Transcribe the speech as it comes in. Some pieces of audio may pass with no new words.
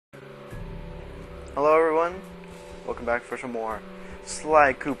Hello everyone, welcome back for some more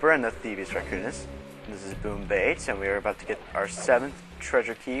Sly Cooper and the Thievius Raccoonus. This is Boom Bates, and we are about to get our 7th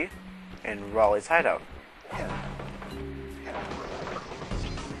treasure key in Raleigh's hideout.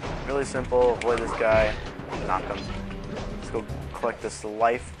 Really simple, avoid this guy, knock him. Let's go collect this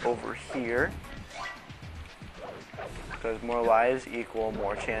life over here. Because more lives equal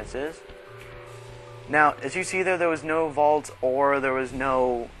more chances. Now, as you see there was no vault or there was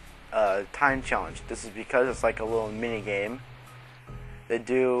no time challenge. This is because it's like a little mini game. They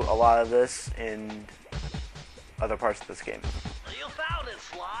do a lot of this in other parts of this game. You found it,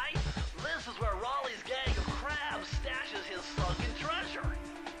 Sly. This is where Raleigh's gang of crabs stashes his sunken treasure.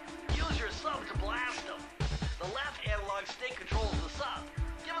 Use your sub to blast them. The left analog stick controls the sub.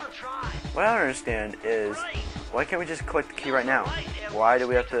 Give it a try. What I don't understand is, why can't we just click the key right now? Why do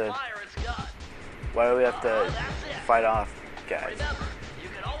we have to fight off guys? Remember, you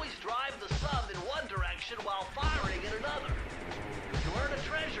can always drive the sub in one direction while firing in another. To earn a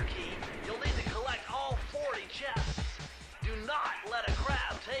treasure key, you'll need to collect all 40 chests. Do not let a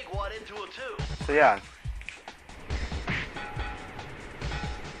crab take one into a tube. So yeah,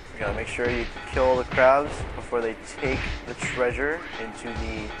 you gotta make sure you kill the crabs before they take the treasure into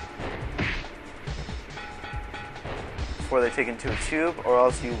a tube, or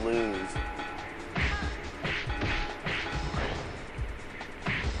else you lose.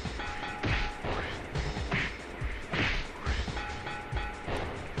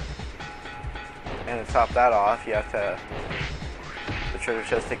 And to top that off, you have to, the treasure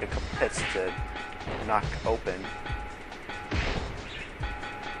chest take a couple hits to knock open.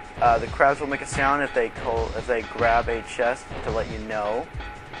 The crabs will make a sound if they grab a chest to let you know.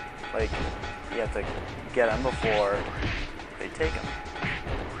 Like, you have to get them before they take them.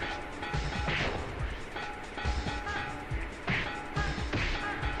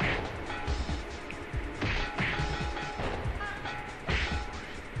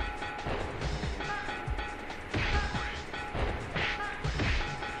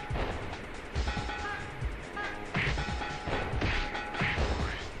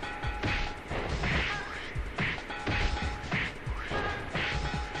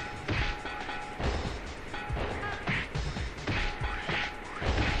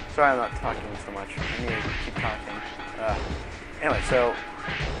 Sorry I'm not talking so much. I need to keep talking. Anyway, so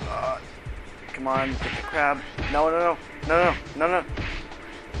come on, get the crab. No.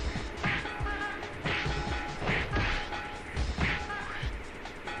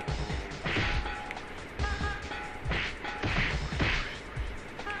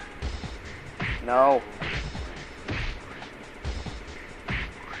 No.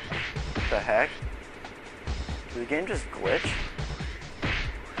 What the heck? Did the game just glitch?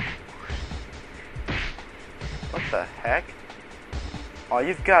 What the heck? Oh,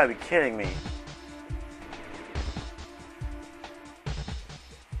 you've got to be kidding me.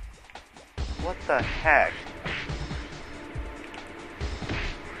 What the heck?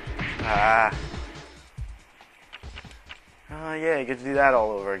 Oh yeah, you get to do that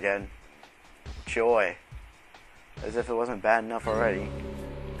all over again. Joy. As if it wasn't bad enough already.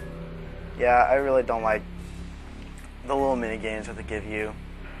 Yeah, I really don't like the little mini games that they give you.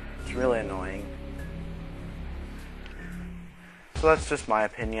 It's really annoying. So that's just my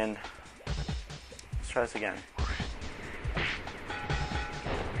opinion. Let's try this again.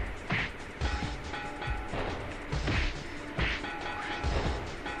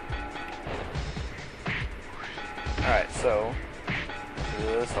 Alright, so let's do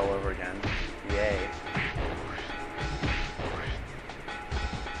this all over again. Yay.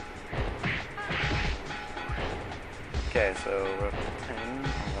 Okay, so we're up to 10,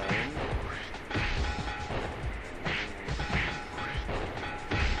 11.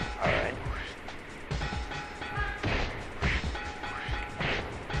 Alright.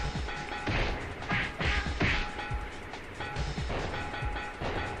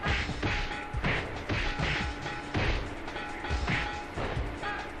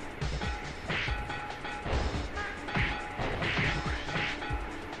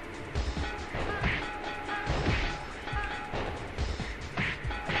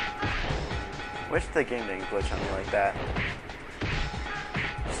 Wish the game didn't glitch on me like that.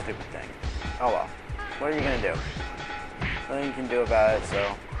 Stupid thing. Oh well. What are you gonna do? Nothing you can do about it,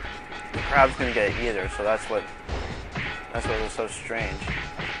 so the crab's gonna get it either, so that's what was so strange.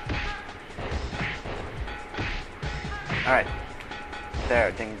 Alright. There,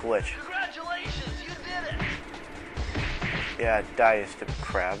 it didn't glitch. Congratulations, you did it! Yeah, die, you stupid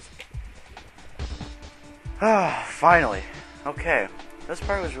crabs. Ah, finally. Okay. This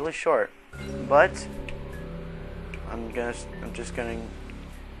part was really short. But I'm just gonna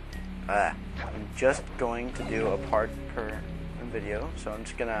I'm just going to do a part per video, so I'm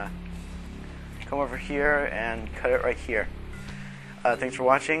just gonna come over here and cut it right here. Thanks for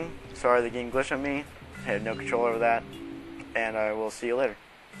watching. Sorry the game glitched on me. I had no control over that, and I will see you later.